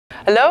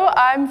Hello,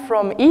 I'm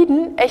from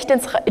EDN, Echt,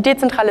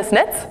 dezentrales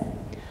Netz.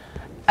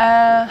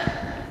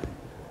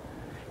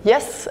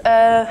 Yes,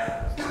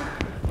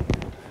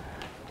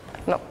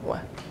 no,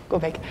 go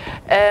back.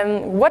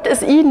 What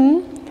is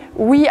EDN?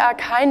 We are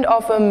kind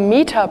of a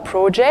meta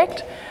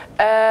project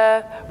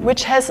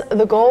which has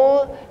the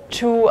goal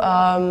to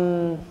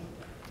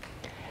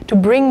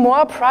bring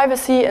more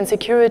privacy and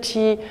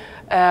security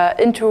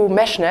into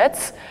mesh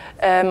nets,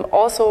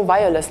 also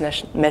wireless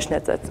mesh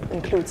nets, that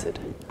includes it.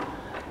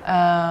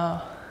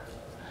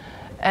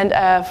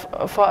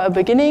 For a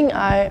beginning,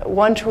 I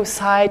want to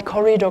cite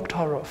Cory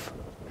Doctorow.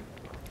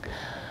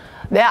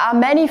 There are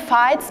many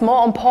fights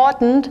more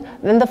important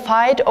than the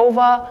fight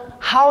over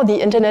how the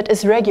internet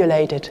is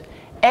regulated.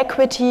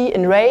 Equity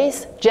in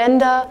race,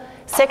 gender,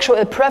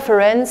 sexual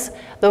preference,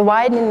 the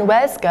widening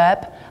wealth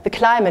gap, the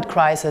climate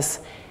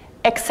crisis.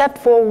 Except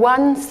for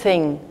one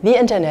thing, the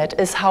internet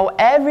is how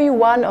every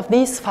one of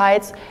these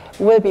fights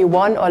will be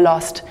won or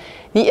lost.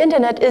 The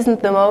internet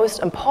isn't the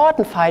most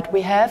important fight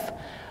we have,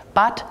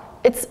 but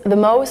it's the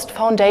most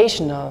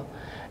foundational.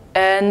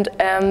 And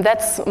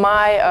that's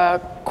my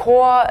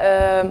core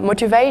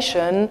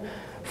motivation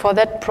for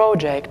that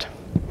project.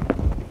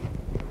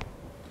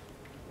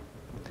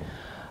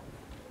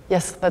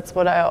 Yes, that's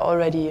what I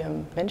already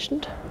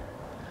mentioned.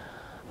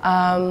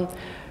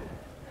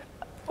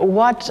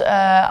 What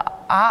are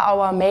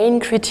our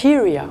main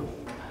criteria?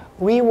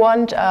 We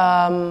want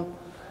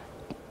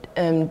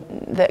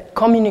the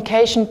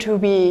communication to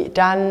be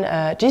done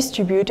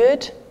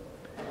distributed.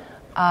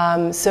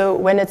 So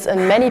when it's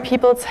in many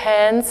people's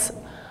hands,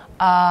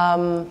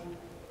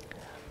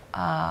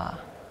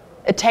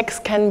 attacks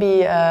can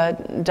be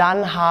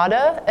done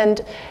harder,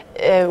 and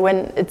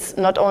when it's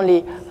not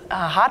only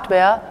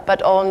hardware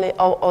but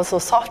also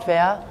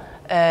software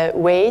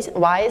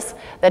wise,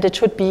 that it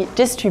should be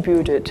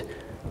distributed.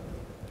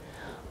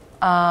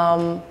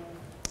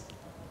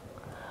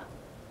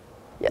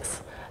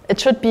 Yes, it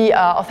should be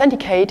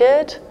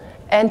authenticated,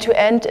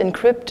 end-to-end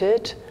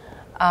encrypted,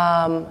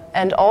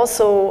 and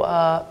also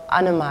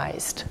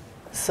anonymized.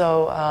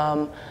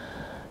 So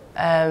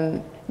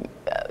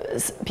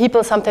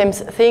people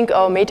sometimes think,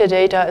 oh,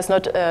 metadata is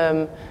not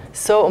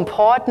so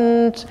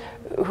important,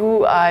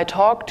 who I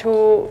talk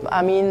to.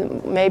 I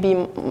mean, maybe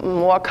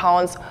more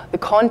counts the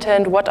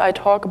content, what I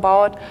talk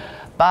about,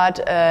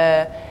 but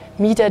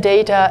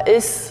metadata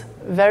is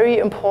very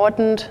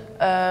important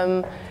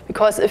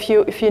because if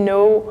you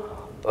know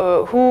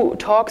who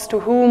talks to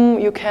whom,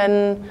 you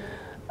can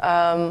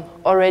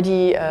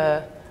already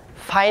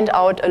find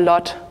out a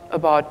lot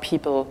about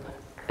people.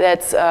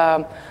 That's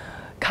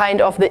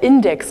kind of the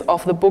index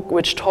of the book,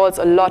 which tells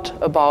a lot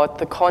about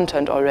the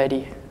content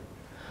already.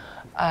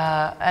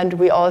 And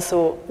we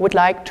also would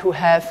like to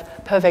have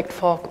perfect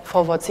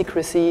forward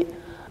secrecy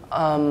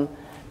to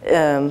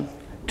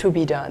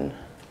be done.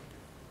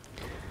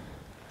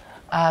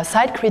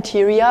 Site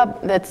criteria,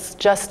 that's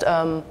just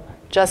a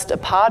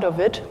part of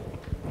it.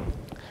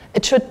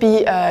 It should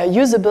be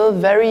usable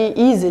very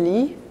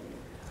easily,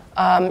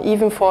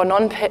 even for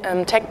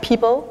non-tech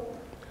people.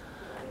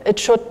 It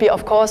should be,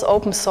 of course,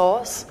 open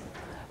source.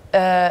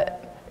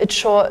 It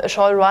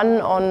shall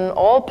run on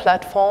all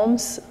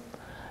platforms.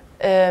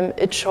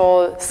 It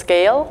shall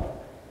scale,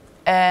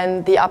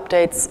 and the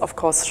updates, of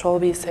course, shall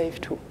be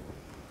safe too.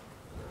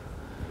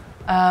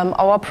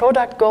 Our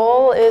product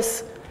goal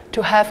is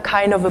to have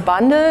kind of a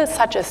bundle,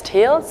 such as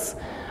Tails,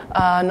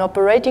 an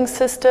operating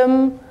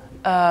system,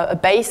 a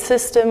base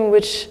system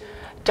which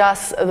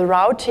does the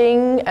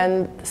routing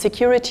and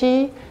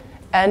security,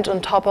 and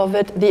on top of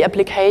it, the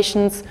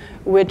applications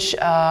which,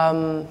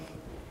 also,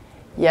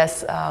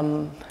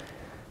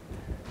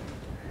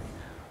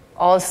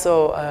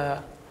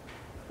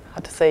 how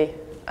to say,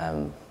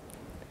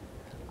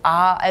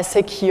 are as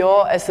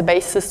secure as the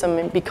base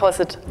system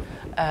because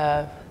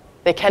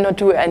they cannot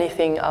do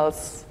anything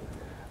else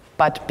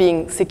but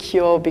being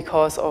secure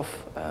because of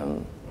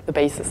the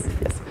basis.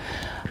 Yes.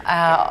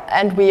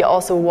 And we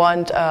also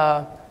want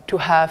to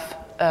have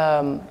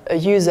a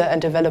user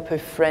and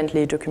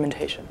developer-friendly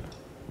documentation.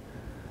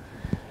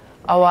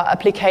 Our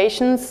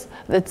applications,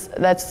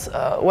 that's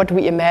what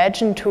we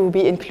imagine to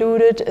be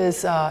included,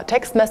 is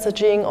text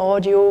messaging,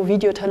 audio,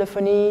 video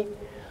telephony,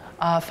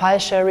 file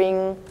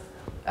sharing,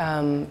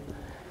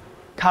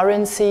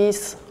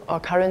 currencies or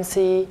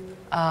currency,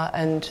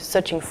 and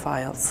searching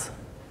files,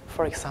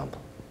 for example.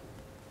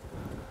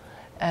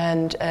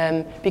 And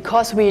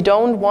because we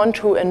don't want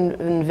to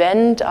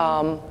invent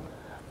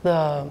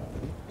the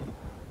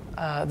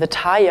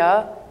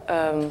tire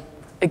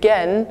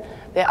again,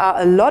 there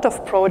are a lot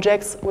of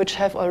projects which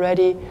have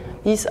already,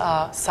 these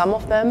are some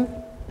of them,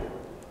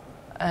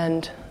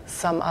 and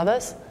some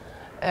others,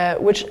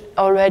 which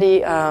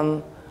already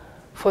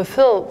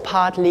fulfill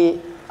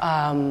partly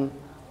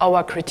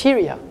our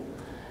criteria.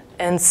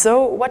 And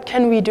so what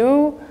can we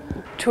do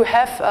to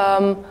have,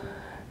 how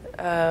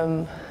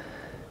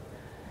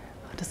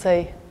to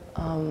say,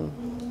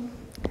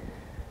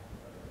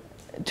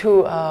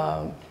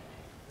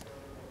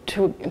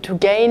 to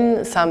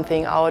gain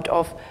something out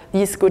of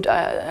these good,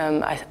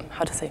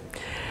 how to say,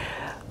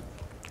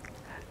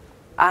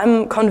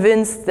 I'm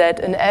convinced that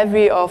in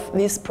every of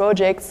these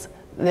projects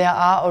there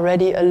are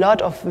already a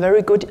lot of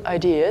very good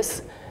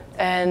ideas,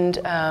 and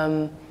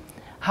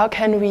how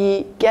can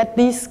we get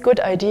these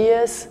good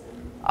ideas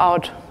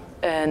out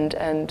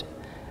and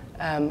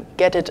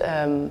get it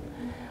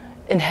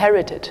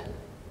inherited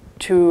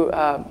to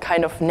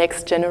kind of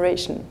next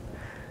generation.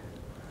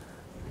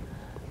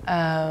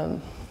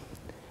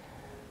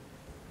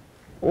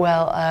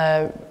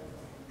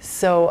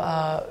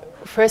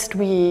 First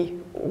we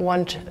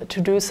want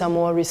to do some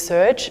more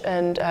research,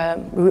 and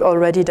we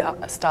already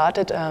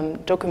started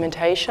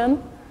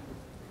documentation.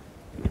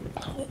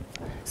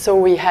 So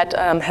we have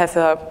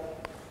a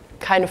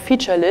kind of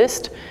feature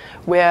list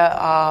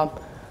where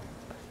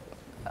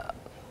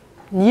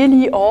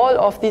nearly all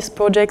of these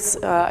projects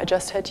I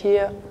just had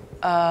here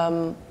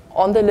on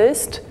the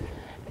list,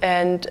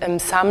 and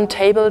some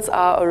tables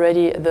are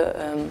already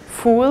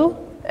full,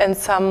 and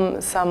some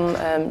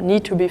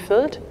need to be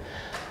filled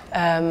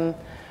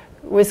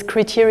with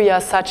criteria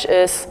such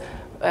as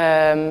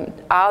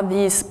are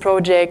these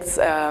projects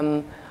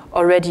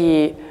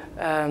already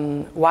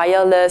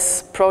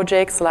wireless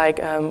projects, like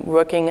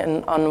working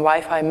on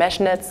Wi-Fi mesh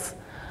nets?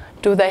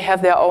 Do they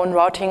have their own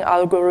routing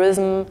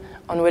algorithm?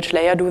 On which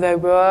layer do they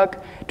work?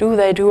 Do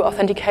they do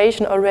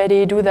authentication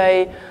already? Do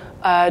they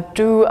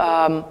do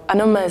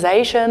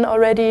anonymization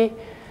already?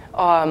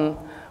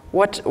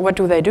 What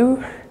do they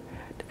do?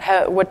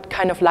 What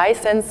kind of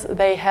license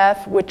they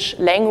have? Which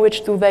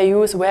language do they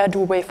use? Where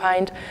do we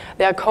find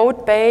their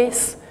code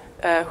base?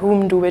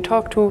 Whom do we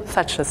talk to?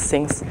 Such as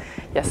things.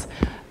 Yes.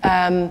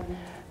 The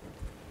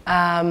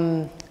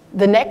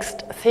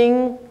next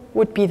thing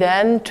would be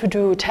then to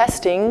do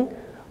testing.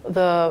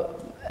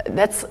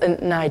 That's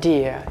an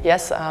idea.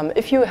 Yes.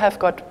 If you have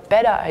got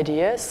better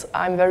ideas,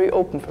 I'm very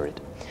open for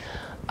it.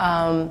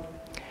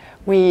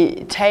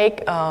 We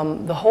take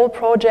the whole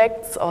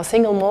projects or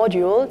single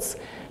modules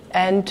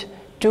and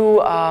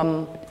do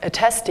a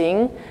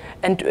testing,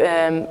 and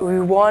we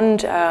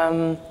want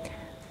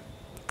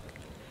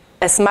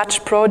as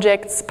much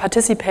projects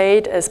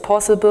participate as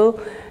possible,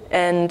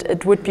 and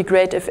it would be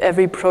great if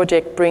every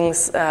project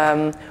brings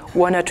 1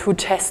 or 2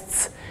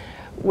 tests,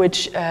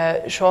 which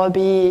shall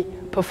be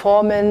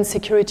performance,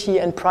 security,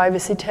 and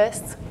privacy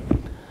tests.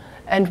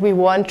 And we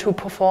want to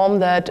perform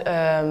that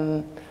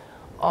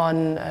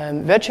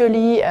on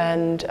virtually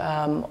and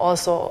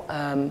also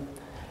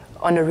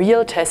on a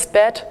real test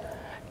bed.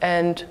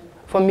 And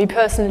for me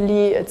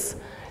personally, it's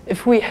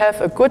if we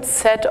have a good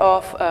set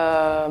of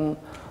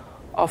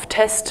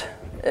test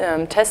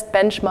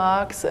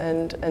benchmarks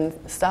and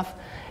stuff,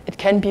 it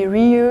can be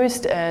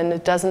reused, and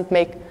it doesn't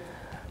make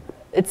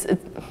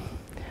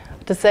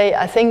to say.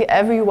 I think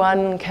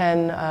everyone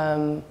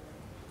can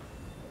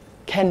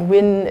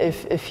win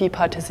if he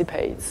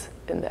participates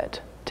in that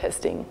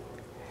testing,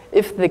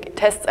 if the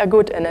tests are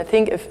good. And I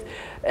think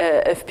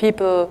if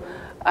people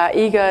are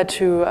eager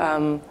to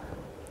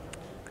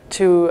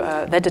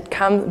that it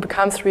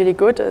becomes really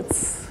good,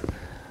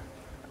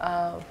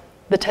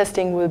 the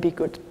testing will be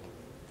good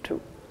too.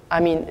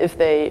 I mean, if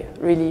they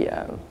really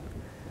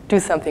do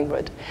something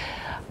good.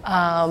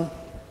 Out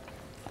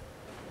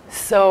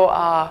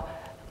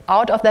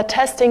of that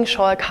testing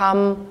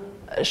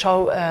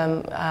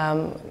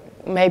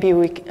maybe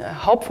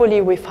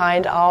hopefully we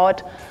find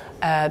out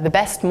the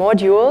best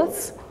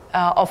modules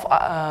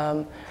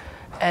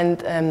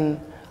and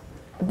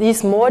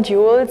these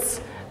modules,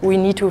 we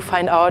need to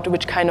find out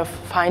which kind of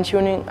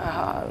fine-tuning,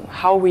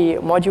 how we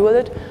module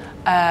it.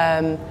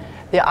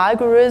 The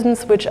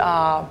algorithms which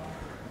are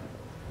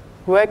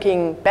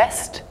working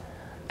best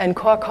and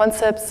core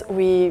concepts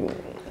we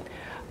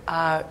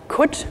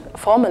could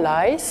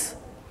formalize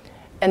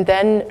and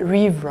then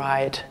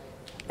rewrite.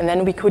 And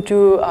then we could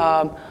do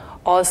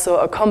also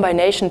a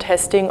combination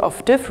testing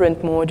of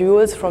different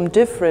modules from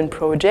different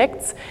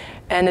projects,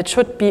 and it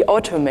should be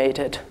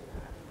automated.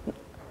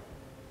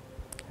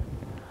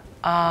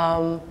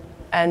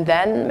 And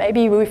then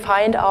maybe we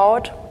find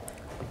out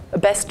a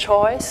best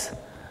choice,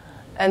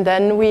 and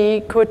then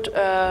we could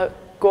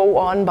go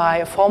on by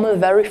a formal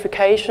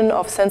verification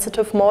of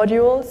sensitive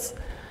modules,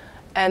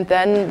 and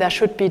then there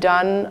should be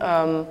done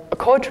a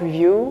code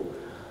review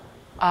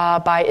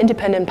by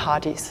independent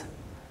parties.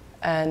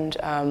 And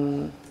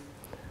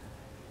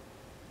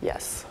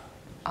yes,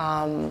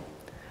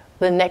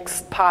 the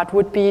next part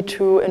would be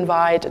to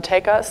invite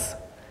attackers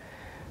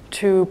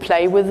to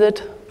play with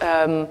it,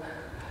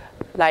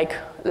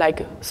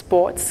 like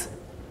sports,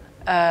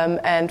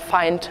 and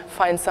find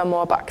some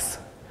more bugs.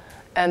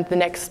 And the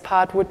next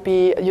part would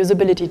be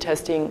usability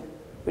testing,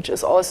 which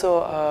is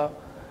also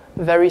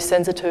very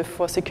sensitive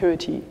for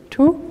security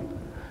too,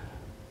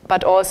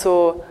 but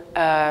also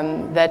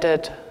that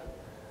it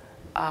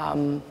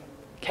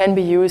can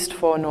be used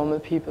for normal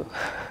people,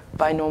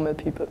 by normal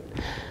people.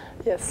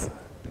 Yes.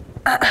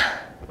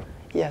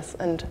 Yes,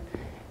 and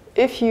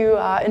if you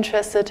are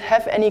interested,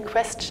 have any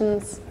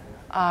questions,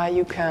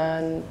 you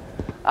can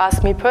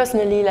ask me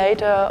personally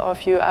later, or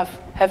if you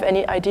have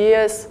any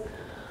ideas.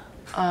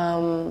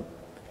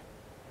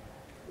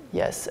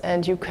 Yes,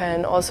 and you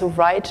can also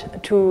write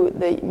to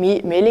the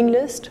mailing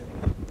list.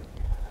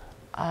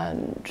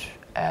 And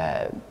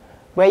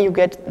where you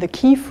get the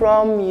key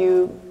from,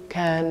 you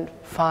can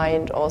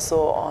find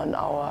also on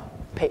our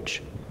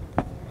page.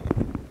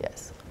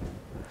 Yes.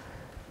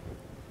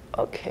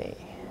 Okay.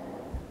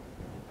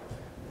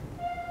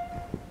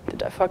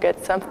 Did I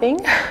forget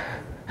something?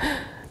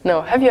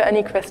 No. Have you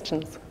any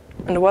questions?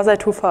 And was I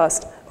too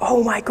fast?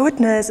 Oh my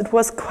goodness, it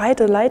was quite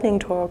a lightning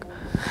talk.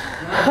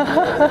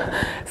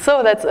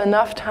 So that's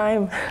enough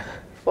time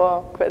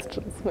for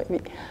questions, maybe.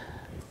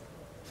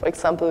 For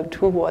example,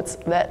 towards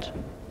that.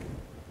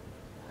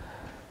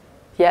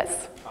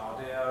 Yes? Are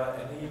there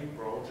any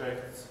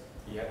projects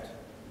yet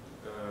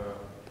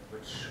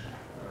which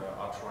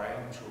are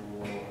trying to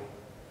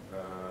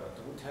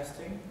do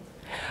testing?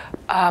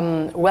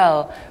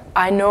 Well,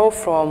 I know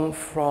from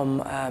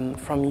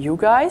you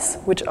guys,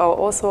 which are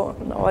also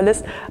on our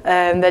list,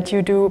 that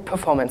you do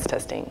performance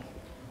testing.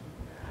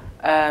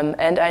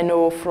 And I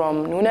know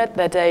from NUNET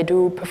that they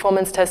do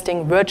performance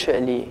testing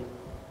virtually.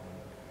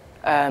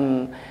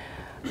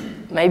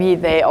 Maybe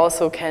they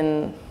also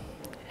can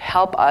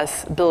help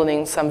us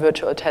building some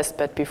virtual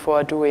testbed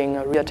before doing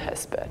a real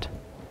testbed.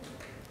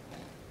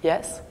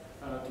 Yes?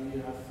 Do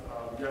you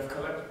have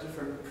collected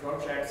different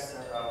projects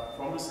that are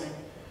promising?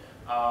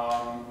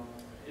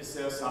 Is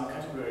there some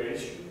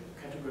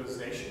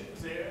categorization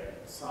there?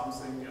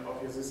 Something,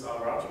 okay, these are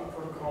routing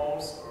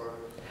protocols,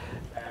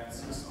 and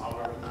these are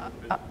working in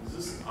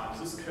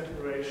this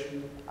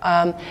configuration?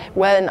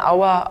 Well, in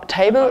our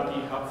table, Might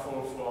be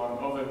helpful for an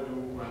overview.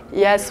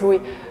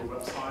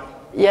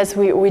 Yes,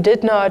 we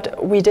did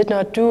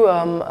not do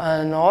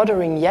an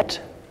ordering yet.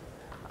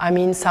 I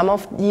mean, some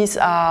of these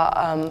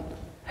are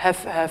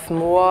have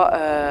more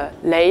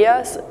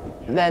layers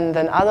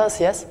than others.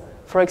 Yes.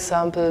 For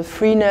example,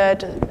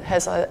 Freenet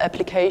has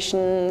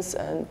applications,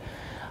 and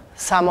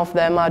some of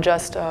them are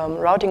just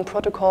routing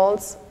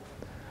protocols.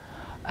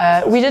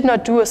 We did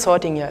not do a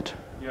sorting yet.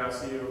 Yeah,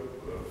 so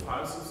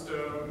file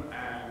system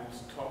and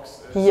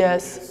talks.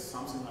 Yes. Is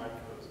something like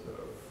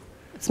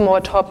it's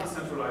more top.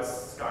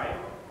 Decentralized Skype.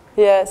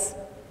 Yes.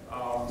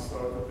 So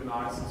it would be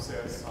nice if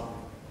there's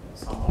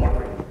some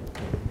ordering.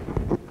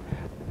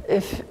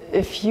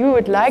 If you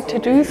would like to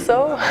do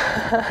so.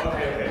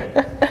 Okay.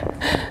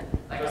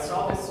 Like I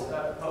saw this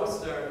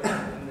poster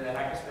in the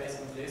hackerspace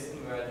in Dresden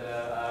where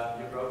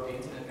you wrote the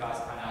internet guys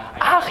kind of.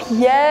 Ah,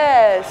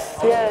 yes,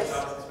 yes. I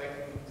was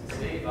expecting to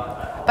see,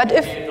 but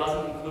if it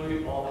doesn't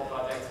include all the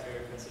projects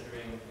we're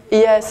considering.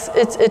 Yes,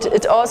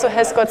 it also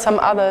has got some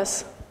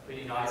others.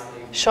 Pretty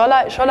nicely. Shall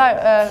I?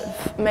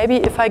 Maybe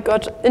if I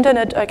got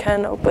internet, I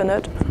can open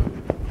it.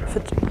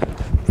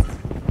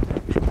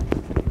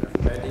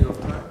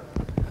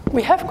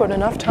 We have got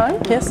enough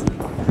time. Yes.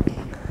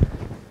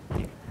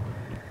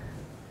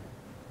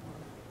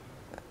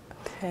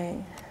 Okay.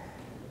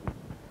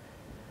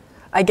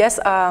 I guess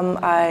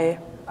I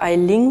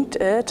linked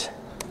it.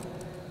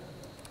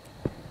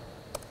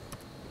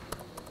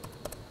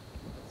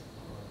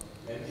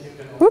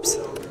 Oops.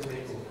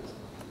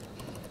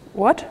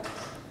 What? The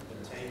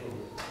table.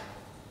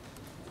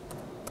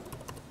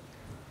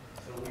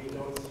 So we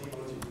don't see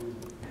what you do.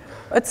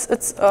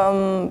 It's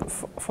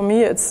for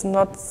me it's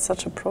not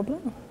such a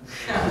problem.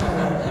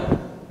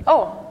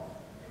 Oh,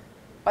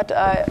 what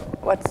are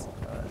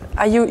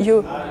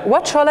you?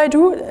 What shall I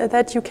do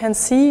that you can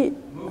see?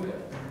 Move it.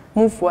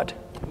 Move what?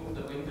 Move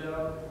the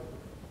window.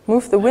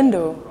 Move the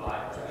window.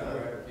 Right.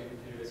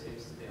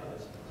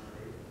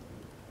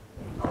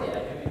 Oh yeah,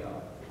 here we go.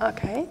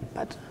 Okay,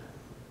 but.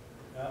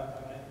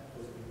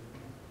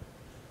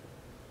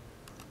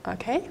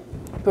 Okay,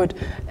 good.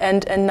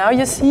 And now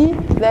you see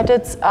that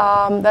that's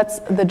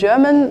the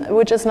German,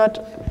 which is not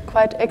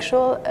quite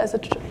actual as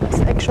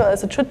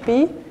it should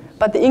be,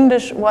 but the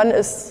English one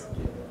is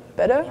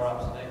better.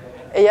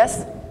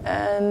 Yes,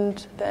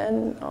 and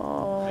then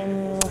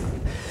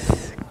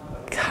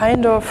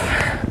kind of.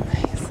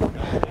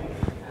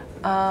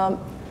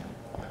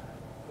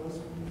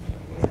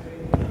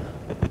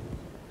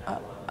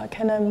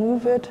 Can I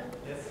move it?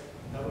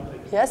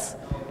 Yes.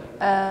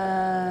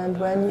 And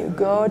when you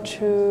go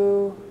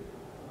to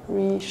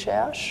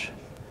Recherche,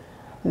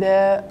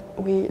 there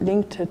we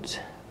linked it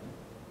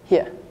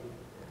here.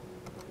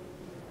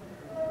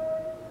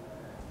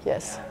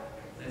 Yes.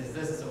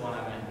 This is the one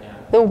I meant, yeah.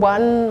 The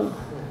one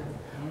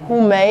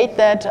who made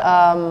that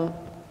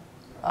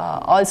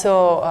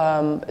also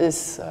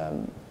is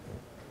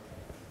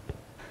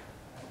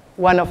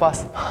one of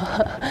us.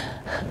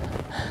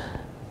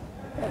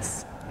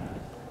 Yes.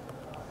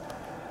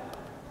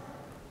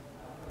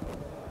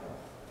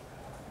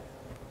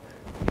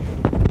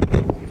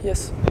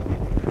 Yes.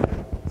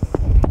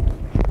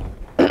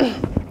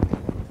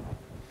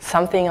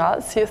 Something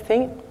else you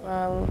think?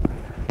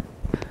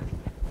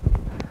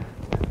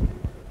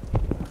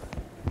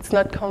 It's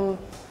not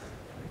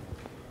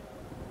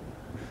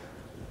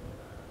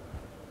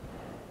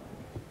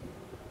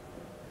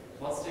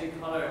What's the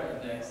color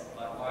index?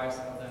 Like why are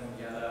some of them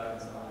yellow and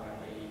some of them are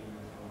green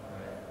and some of them are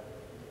red?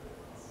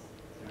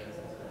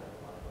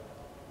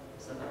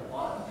 Is that like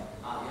one?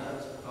 Yellow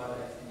is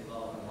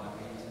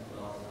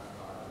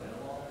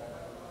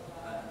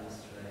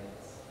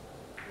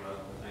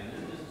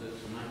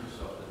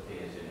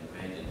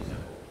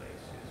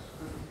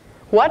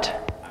What?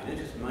 I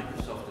noticed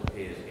Microsoft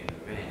appears in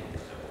red in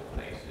several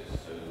places,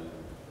 so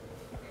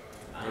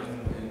I'm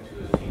going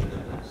to assume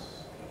that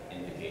that's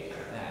indicating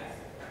that.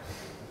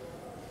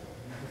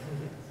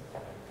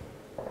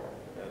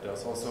 Yeah,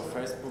 there's also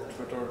Facebook,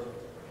 Twitter,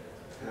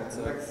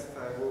 WhatsApp.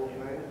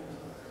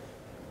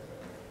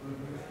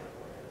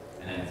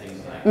 And then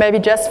things like... Maybe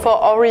just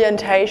for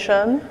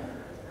orientation.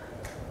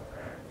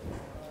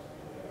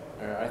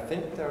 I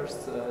think there's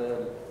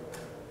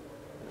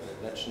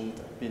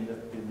legend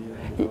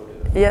below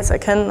Yes, I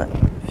can.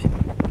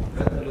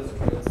 that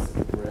illustrates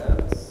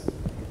graphs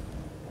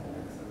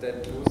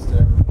that use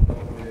their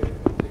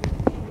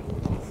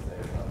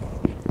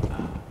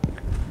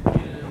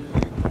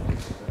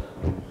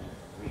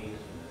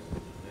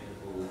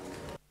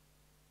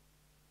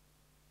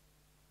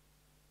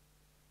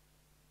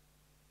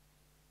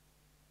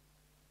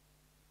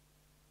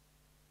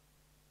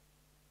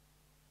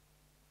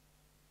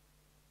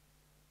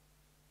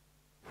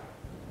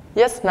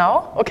Yes,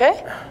 now?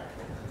 Okay.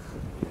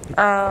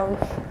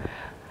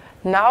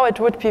 Now it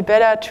would be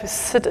better to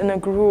sit in a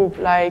group,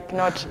 like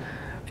not,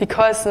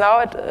 because now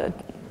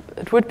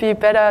it would be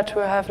better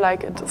to have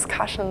like a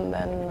discussion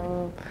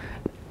than,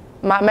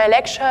 my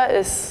lecture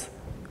is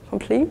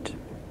complete,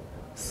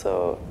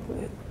 so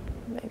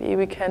maybe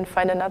we can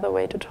find another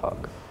way to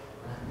talk.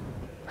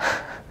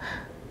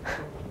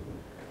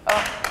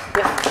 Oh,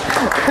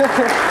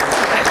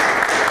 yes.